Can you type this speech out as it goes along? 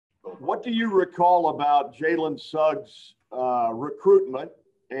what do you recall about Jalen Suggs' recruitment,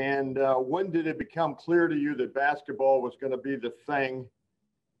 and when did it become clear to you that basketball was going to be the thing?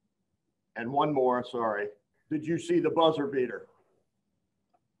 And one more, sorry. Did you see the buzzer beater?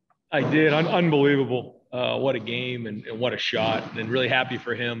 I did. Unbelievable. What a game and what a shot. And really happy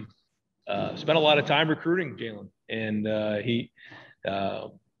for him. Spent a lot of time recruiting Jalen. And he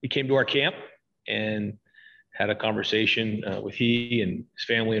came to our camp and had a conversation with he and his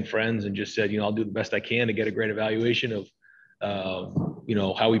family and friends and just said, I'll do the best I can to get a great evaluation of,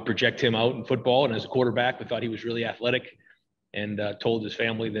 how we project him out in football. And as a quarterback, we thought he was really athletic, and told his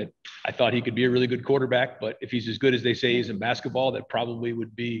family that I thought he could be a really good quarterback, but if he's as good as they say he is in basketball, that probably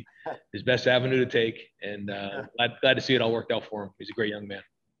would be his best avenue to take. And glad to see it all worked out for him. He's a great young man.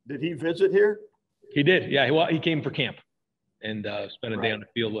 Did he visit here? He did. Yeah. He came for camp and spent a day on the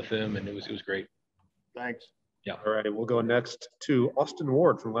field with him, and it was great. Thanks. Yeah. All righty. We'll go next to Austin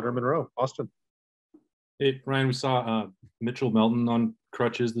Ward from Leonard Monroe. Austin. Hey, Ryan, we saw Mitchell Melton on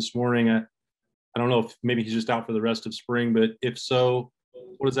crutches this morning. I don't know if maybe he's just out for the rest of spring, but if so,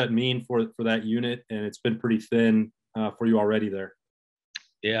 what does that mean for that unit? And it's been pretty thin for you already there.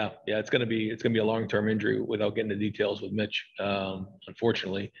 Yeah, it's gonna be a long-term injury without getting the details with Mitch,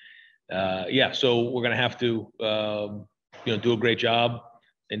 unfortunately. So we're gonna have to do a great job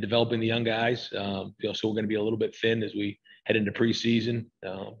in developing the young guys. So we're gonna be a little bit thin as we head into preseason,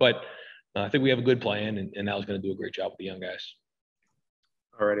 but I think we have a good plan, and Al's gonna do a great job with the young guys.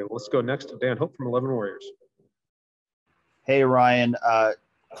 All righty, let's go next to Dan Hope from 11 Warriors. Hey, Ryan.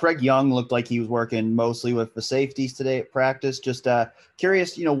 Craig Young looked like he was working mostly with the safeties today at practice. Just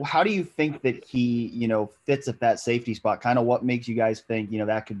curious, how do you think that he, fits at that safety spot? Kind of what makes you guys think,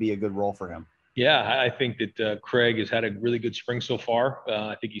 that could be a good role for him? Yeah, I think that Craig has had a really good spring so far.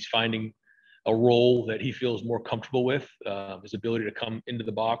 I think he's finding a role that he feels more comfortable with, his ability to come into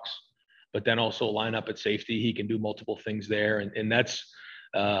the box, but then also line up at safety. He can do multiple things there, and that's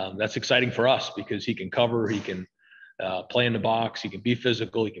exciting for us because he can cover, he can play in the box, he can be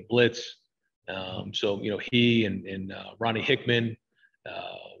physical, he can blitz. He and Ronnie Hickman,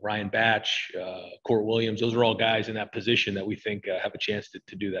 Ryan Batch, Court Williams, those are all guys in that position that we think have a chance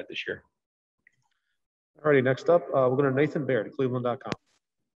to do that this year. All righty, next up, we're going to Nathan Baird at Cleveland.com.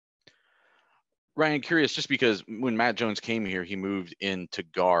 Ryan, curious, just because when Matt Jones came here, he moved into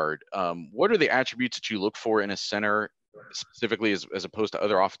guard. What are the attributes that you look for in a center, specifically as opposed to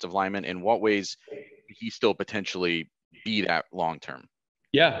other offensive linemen? In what ways could he still potentially be that long term?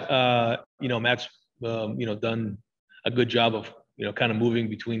 Yeah, Matt's done a good job of kind of moving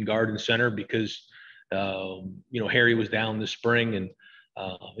between guard and center because Harry was down this spring, and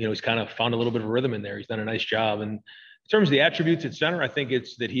he's kind of found a little bit of a rhythm in there. He's done a nice job. And in terms of the attributes at center, I think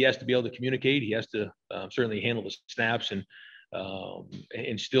it's that he has to be able to communicate. He has to certainly handle the snaps and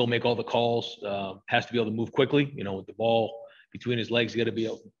still make all the calls. Has to be able to move quickly. With the ball between his legs, you got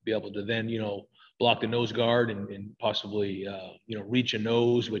to be able to then block the nose guard and possibly reach a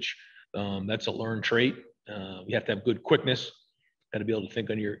nose, which that's a learned trait. You have to have good quickness. Got to be able to think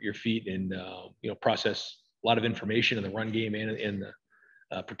on your feet and process a lot of information in the run game and in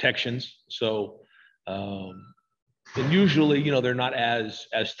the protections. So. And usually, they're not as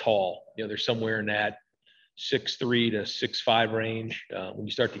tall. They're somewhere in that 6'3" to 6'5" range. When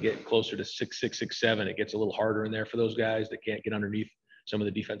you start to get closer to 6'6", 6'7", it gets a little harder in there for those guys that can't get underneath some of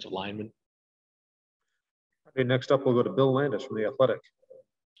the defensive linemen. Okay, next up, we'll go to Bill Landis from The Athletic.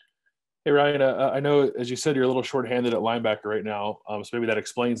 Hey, Ryan, I know, as you said, you're a little shorthanded at linebacker right now, so maybe that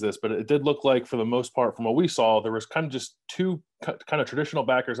explains this, but it did look like, for the most part, from what we saw, there was kind of just two kind of traditional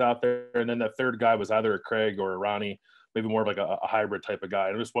backers out there, and then that third guy was either a Craig or a Ronnie, maybe more of like a hybrid type of guy.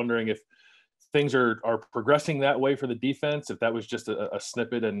 I'm just wondering if things are progressing that way for the defense, if that was just a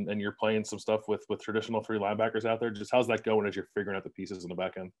snippet and you're playing some stuff with traditional three linebackers out there. Just how's that going as you're figuring out the pieces in the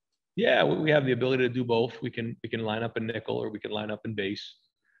back end? Yeah, we have the ability to do both. We can line up in nickel or we can line up in base.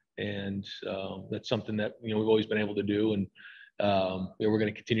 And that's something that we've always been able to do, and we're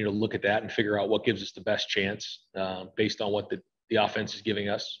going to continue to look at that and figure out what gives us the best chance based on what the offense is giving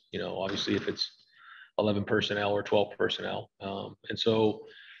us. Obviously, if it's 11 personnel or 12 personnel,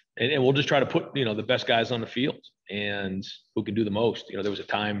 and we'll just try to put the best guys on the field and who can do the most. There was a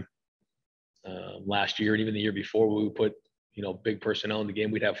time last year and even the year before where we put big personnel in the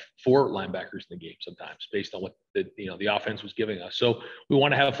game. We'd have 4 linebackers in the game sometimes based on what the offense was giving us. So we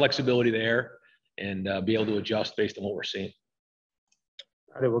want to have flexibility there and be able to adjust based on what we're seeing.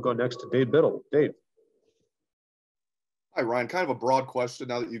 All right, we'll go next to Dave Biddle. Dave. Hi, Ryan. Kind of a broad question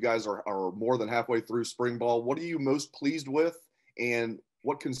now that you guys are more than halfway through spring ball. What are you most pleased with, and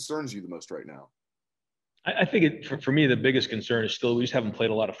what concerns you the most right now? I think for me, the biggest concern is still we just haven't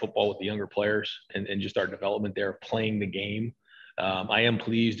played a lot of football with the younger players and just our development there, playing the game. I am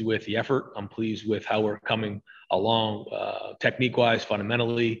pleased with the effort. I'm pleased with how we're coming along technique-wise,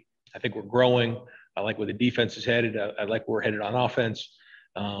 fundamentally. I think we're growing. I like where the defense is headed. I like where we're headed on offense.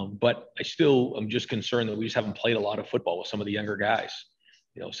 But I'm just concerned that we just haven't played a lot of football with some of the younger guys.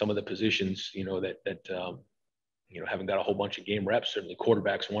 Some of the positions, that haven't got a whole bunch of game reps. Certainly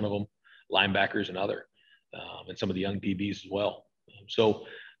quarterback's one of them, linebackers another, and some of the young DBs as well. So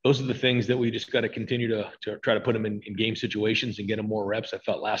those are the things that we just got to continue to try to put them in game situations and get them more reps. I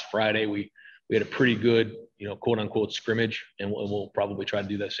felt last Friday we had a pretty good, quote unquote scrimmage, and we'll probably try to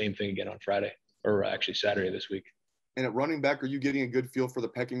do that same thing again on Friday, or actually Saturday this week. And at running back, are you getting a good feel for the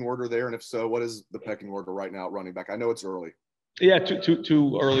pecking order there? And if so, what is the pecking order right now at running back? I know it's early. Yeah,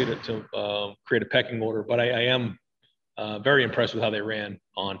 too early to create a pecking order, but I am very impressed with how they ran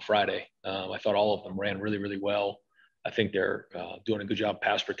on Friday. I thought all of them ran really, really well. I think they're doing a good job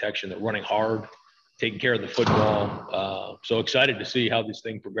pass protection. They're running hard, taking care of the football. So excited to see how this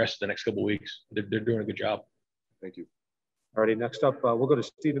thing progresses the next couple of weeks. They're doing a good job. Thank you. All righty, next up, we'll go to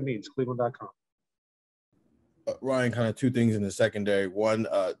Stephen Means, Cleveland.com. Ryan, kind of two things in the secondary. One,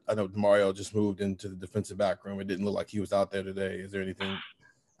 I know Mario just moved into the defensive back room. It didn't look like he was out there today. Is there anything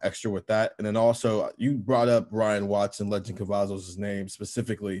extra with that? And then also, you brought up Ryan Watson, Legend Cavazos' name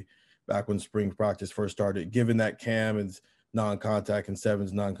specifically back when spring practice first started. Given that Cam is non-contact and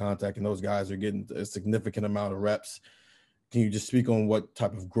Seven's non-contact, and those guys are getting a significant amount of reps, can you just speak on what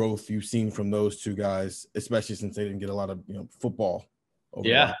type of growth you've seen from those two guys, especially since they didn't get a lot of football?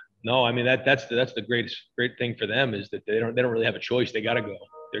 Yeah. No, I mean that's the great thing for them is that they don't really have a choice. They got to go.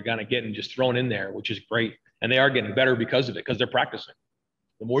 They're kind of getting just thrown in there, which is great, and they are getting better because of it, because they're practicing.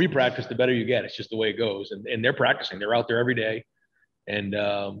 The more you practice, the better you get. It's just the way it goes, and they're practicing. They're out there every day, and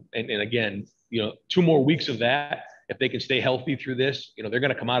again, 2 more weeks of that. If they can stay healthy through this, they're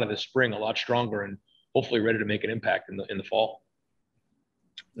going to come out of this spring a lot stronger and hopefully ready to make an impact in the fall.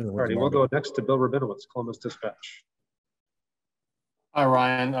 All righty, we'll go next to Bill Rabinowitz, Columbus Dispatch. Hi,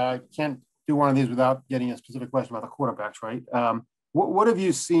 Ryan. Can't do one of these without getting a specific question about the quarterbacks, right? What have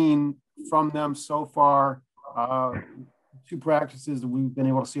you seen from them so far? 2 practices that we've been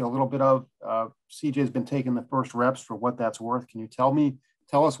able to see a little bit of. CJ's been taking the first reps for what that's worth. Can you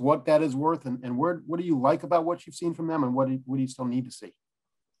tell us what that is worth, and what do you like about what you've seen from them, and what do you still need to see?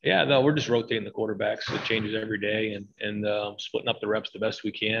 Yeah, no, we're just rotating the quarterbacks. It changes every day, and splitting up the reps the best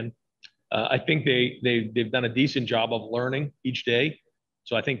we can. I think they've done a decent job of learning each day,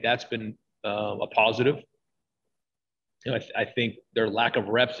 so I think that's been a positive. I think their lack of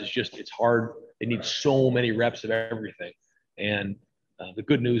reps is it's hard. They need so many reps of everything, and the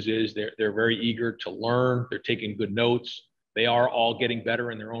good news is they're very eager to learn. They're taking good notes. They are all getting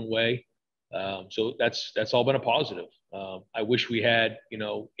better in their own way, so that's all been a positive. I wish we had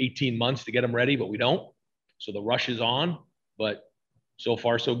 18 months to get them ready, but we don't. So the rush is on, but so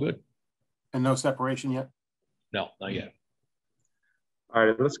far so good. And no separation yet? No, not yet. All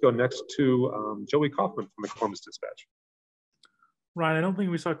right, let's go next to Joey Kaufman from the Columbus Dispatch. Ryan, I don't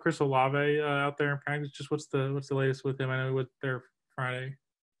think we saw Chris Olave out there in practice. Just what's the latest with him? I know with their Friday.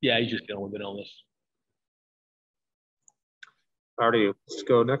 Yeah, he's just dealing with an illness. All righty, let's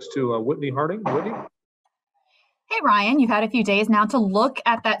go next to Whitney Harding. Whitney? Hey, Ryan, you've had a few days now to look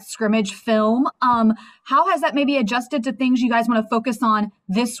at that scrimmage film. How has that maybe adjusted to things you guys want to focus on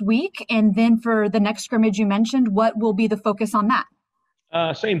this week? And then for the next scrimmage you mentioned, what will be the focus on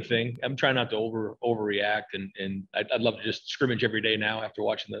that? Same thing. I'm trying not to overreact, and I'd love to just scrimmage every day now after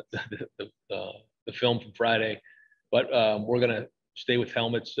watching the film from Friday. But we're going to stay with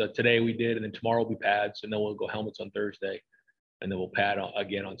helmets. Today we did, and then tomorrow will be pads, and then we'll go helmets on Thursday. And then we'll pad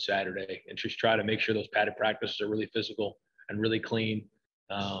again on Saturday, and just try to make sure those padded practices are really physical and really clean.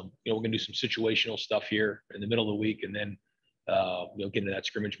 We're going to do some situational stuff here in the middle of the week, and then get into that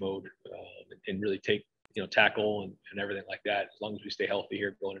scrimmage mode and really take tackle and everything like that, as long as we stay healthy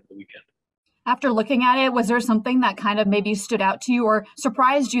here going into the weekend. After looking at it, was there something that kind of maybe stood out to you or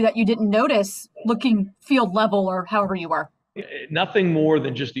surprised you that you didn't notice looking field level or however you were? Nothing more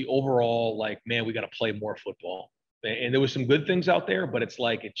than just the overall, man, we got to play more football. And there was some good things out there, but it's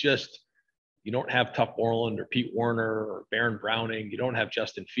you don't have Tuff Borland or Pete Werner or Baron Browning. You don't have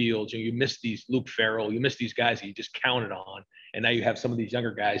Justin Fields. You miss these Luke Farrell. You miss these guys that you just counted on. And now you have some of these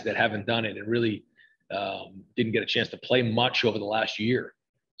younger guys that haven't done it and really didn't get a chance to play much over the last year.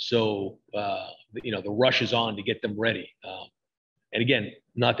 So, the rush is on to get them ready. And again,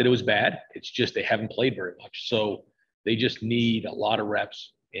 not that it was bad. It's just they haven't played very much. So they just need a lot of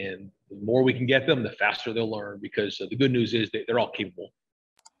reps. And the more we can get them, the faster they'll learn, because the good news is they're all capable.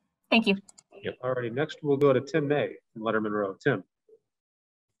 Thank you. Yep. All righty. Next, we'll go to Tim May in Letterman Row. Tim.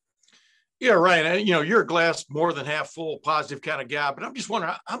 Yeah, Ryan, you're a glass more than half full, positive kind of guy, but I'm just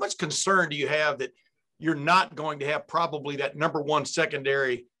wondering how much concern do you have that you're not going to have probably that number one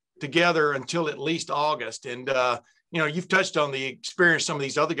secondary together until at least August? And, you've touched on the experience some of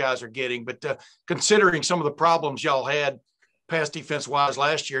these other guys are getting, but considering some of the problems y'all had pass defense wise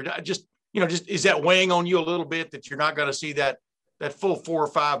last year, just is that weighing on you a little bit that you're not going to see that full 4 or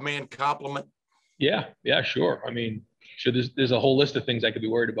 5 man complement? Yeah, sure. I mean, sure, there's a whole list of things I could be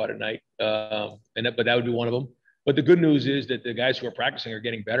worried about at night, but that would be one of them. But the good news is that the guys who are practicing are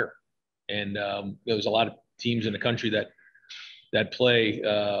getting better, and there's a lot of teams in the country that play,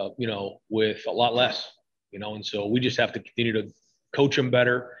 with a lot less, and so we just have to continue to coach them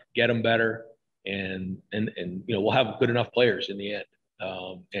better, get them better, and we'll have good enough players in the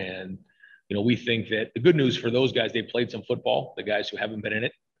end. We think that the good news for those guys, they played some football. The guys who haven't been in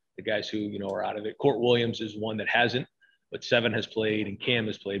it, the guys who are out of it. Court Williams is one that hasn't, but Seven has played and Cam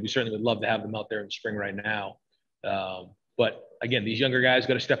has played. We certainly would love to have them out there in the spring right now. But again, these younger guys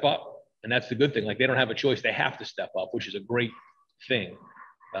got to step up, and that's the good thing. Like, they don't have a choice; they have to step up, which is a great thing.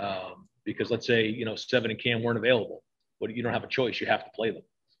 Because let's say Seven and Cam weren't available, but you don't have a choice; you have to play them.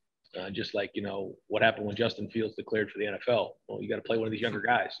 Just like what happened when Justin Fields declared for the NFL. Well, you got to play one of these younger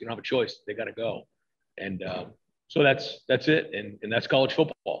guys. You don't have a choice; they got to go. And so that's it, and that's college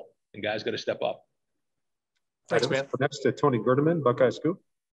football. And guys got to step up. Thanks, man. Next to Tony Gerdeman, Buckeye Scoop.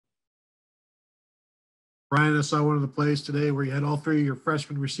 Ryan, I saw one of the plays today where you had all 3 of your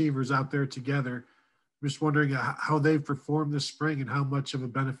freshman receivers out there together. I'm just wondering how they've performed this spring and how much of a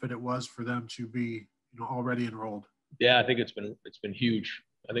benefit it was for them to be already enrolled. Yeah, I think it's been huge.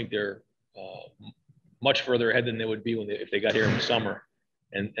 I think they're much further ahead than they would be if they got here in the summer.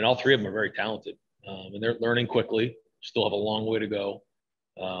 And all 3 of them are very talented, and they're learning quickly. Still have a long way to go.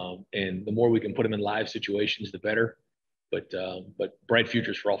 And the more we can put them in live situations, the better. But bright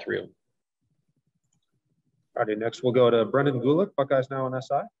futures for all 3 of them. All right, next we'll go to Brendan Gulick, Buckeyes Now on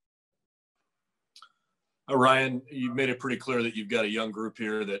SI. Ryan, you've made it pretty clear that you've got a young group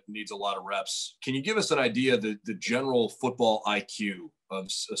here that needs a lot of reps. Can you give us an idea of the general football IQ of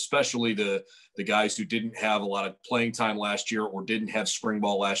especially the guys who didn't have a lot of playing time last year or didn't have spring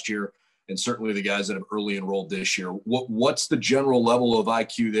ball last year, and certainly the guys that have early enrolled this year? What's the general level of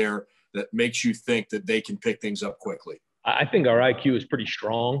IQ there that makes you think that they can pick things up quickly? I think our IQ is pretty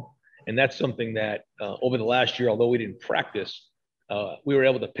strong, and that's something that over the last year, although we didn't practice, we were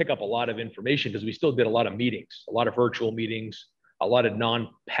able to pick up a lot of information because we still did a lot of meetings, a lot of virtual meetings, a lot of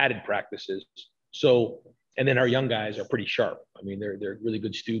non-padded practices. So, and then our young guys are pretty sharp. I mean, they're really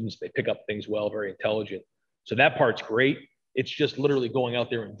good students. They pick up things well, very intelligent. So that part's great. It's just literally going out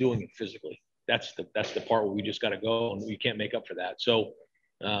there and doing it physically. That's the part where we just got to go, and we can't make up for that. So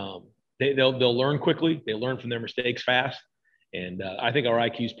they'll learn quickly. They learn from their mistakes fast. And I think our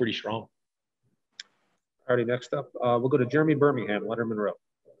IQ is pretty strong. Alrighty, next up, we'll go to Jeremy Birmingham, Letterman Row.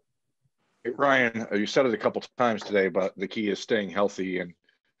 Hey, Ryan, you said it a couple times today, but the key is staying healthy. And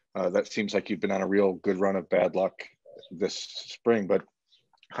that seems like you've been on a real good run of bad luck this spring. But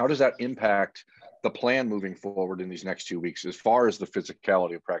how does that impact the plan moving forward in these next 2 weeks as far as the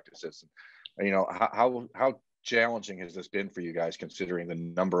physicality of practices? How challenging has this been for you guys considering the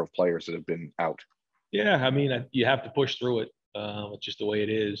number of players that have been out? Yeah, I mean, you have to push through it. It's just the way it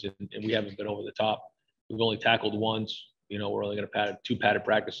is, and we haven't been over the top. We've only tackled once. We're only going to pad 2 padded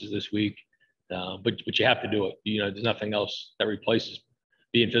practices this week, but you have to do it. There's nothing else that replaces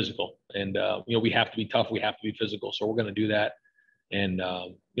being physical, and we have to be tough. We have to be physical, so we're going to do that. And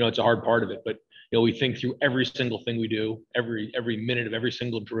it's a hard part of it, but we think through every single thing we do, every minute of every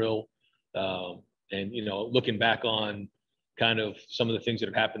single drill, and looking back on kind of some of the things that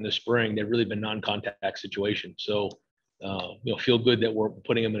have happened this spring, they've really been non-contact situations. So, feel good that we're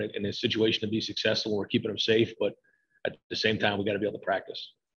putting them in a situation to be successful. We're keeping them safe, but at the same time, we got to be able to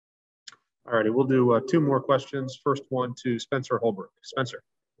practice. All righty, we'll do 2 more questions. First one to Spencer Holbrook. Spencer.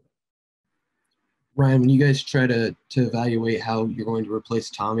 Ryan, when you guys try to evaluate how you're going to replace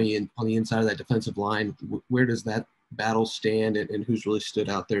Tommy and on the inside of that defensive line, where does that battle stand, and who's really stood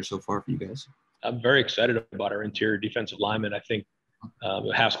out there so far for you guys? I'm very excited about our interior defensive lineman. I think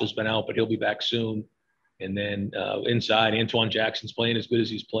Haskell's been out, but he'll be back soon. And then inside, Antoine Jackson's playing as good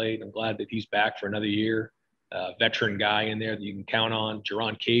as he's played. I'm glad that he's back for another year. Veteran guy in there that you can count on.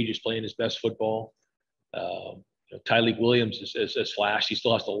 Jerron Cage is playing his best football. Tyleek Williams has flashed. He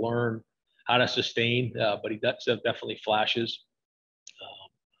still has to learn how to sustain, but he definitely flashes.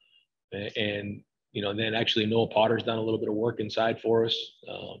 And then actually Noah Potter's done a little bit of work inside for us.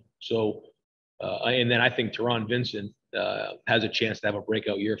 And then I think Teron Vincent has a chance to have a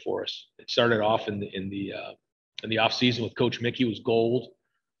breakout year for us. It started off in the off season with Coach Mickey, was gold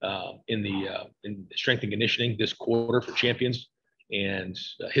in strength and conditioning this quarter for champions, and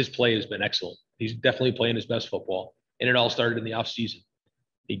his play has been excellent. He's definitely playing his best football, and it all started in the off season.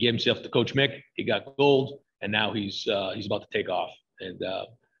 He gave himself to Coach Mick. He got gold, and now he's about to take off. And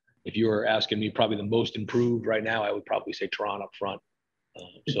if you were asking me, probably the most improved right now, I would probably say Toronto up front.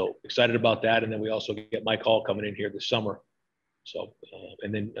 So excited about that. And then we also get Mike Hall coming in here this summer. So,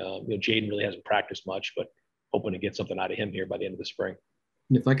 and then, Jaden really hasn't practiced much, but hoping to get something out of him here by the end of the spring.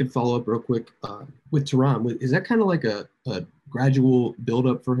 And if I could follow up real quick with Teron, is that kind of like a gradual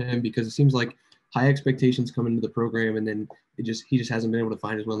buildup for him? Because it seems like high expectations come into the program, and then he just hasn't been able to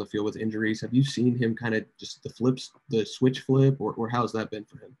find his way on the field with injuries. Have you seen him kind of just the switch flip, or how's that been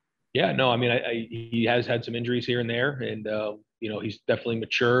for him? Yeah, no, I mean, he has had some injuries here and there, and he's definitely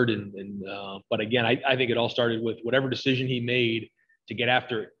matured. But again, I think it all started with whatever decision he made to get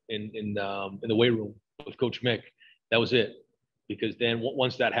after it in the weight room with Coach Mick. That was it. Because then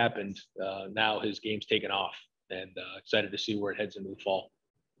once that happened, now his game's taken off, and excited to see where it heads into the fall.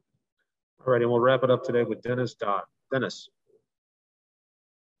 All right, and we'll wrap it up today with Dennis Dodd. Dennis.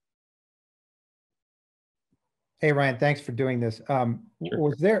 Hey, Ryan, thanks for doing this.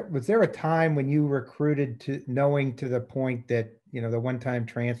 Sure. Was there a time when you recruited to knowing to the point that, the one-time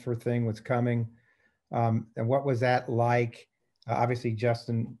transfer thing was coming? And what was that like? Obviously,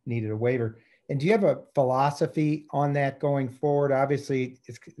 Justin needed a waiver. And do you have a philosophy on that going forward? Obviously,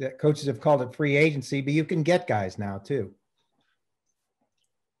 coaches have called it free agency, but you can get guys now too.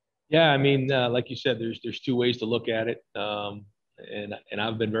 Yeah, I mean, like you said, there's two ways to look at it, and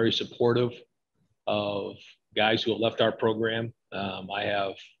I've been very supportive of guys who have left our program. I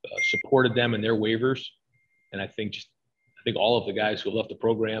have supported them in their waivers, and I think all of the guys who have left the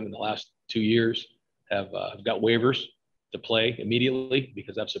program in the last 2 years have got waivers to play immediately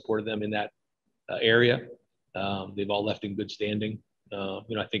because I've supported them in that area. They've all left in good standing.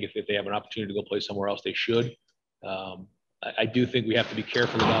 I think if they have an opportunity to go play somewhere else, they should. I do think we have to be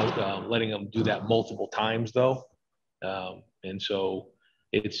careful about letting them do that multiple times, though. And so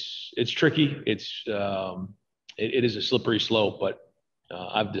it's tricky. It is a slippery slope, but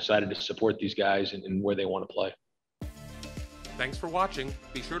I've decided to support these guys in where they want to play. Thanks for watching.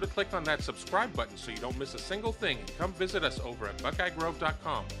 Be sure to click on that subscribe button so you don't miss a single thing, and come visit us over at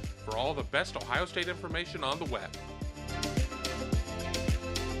BuckeyeGrove.com for all the best Ohio State information on the web.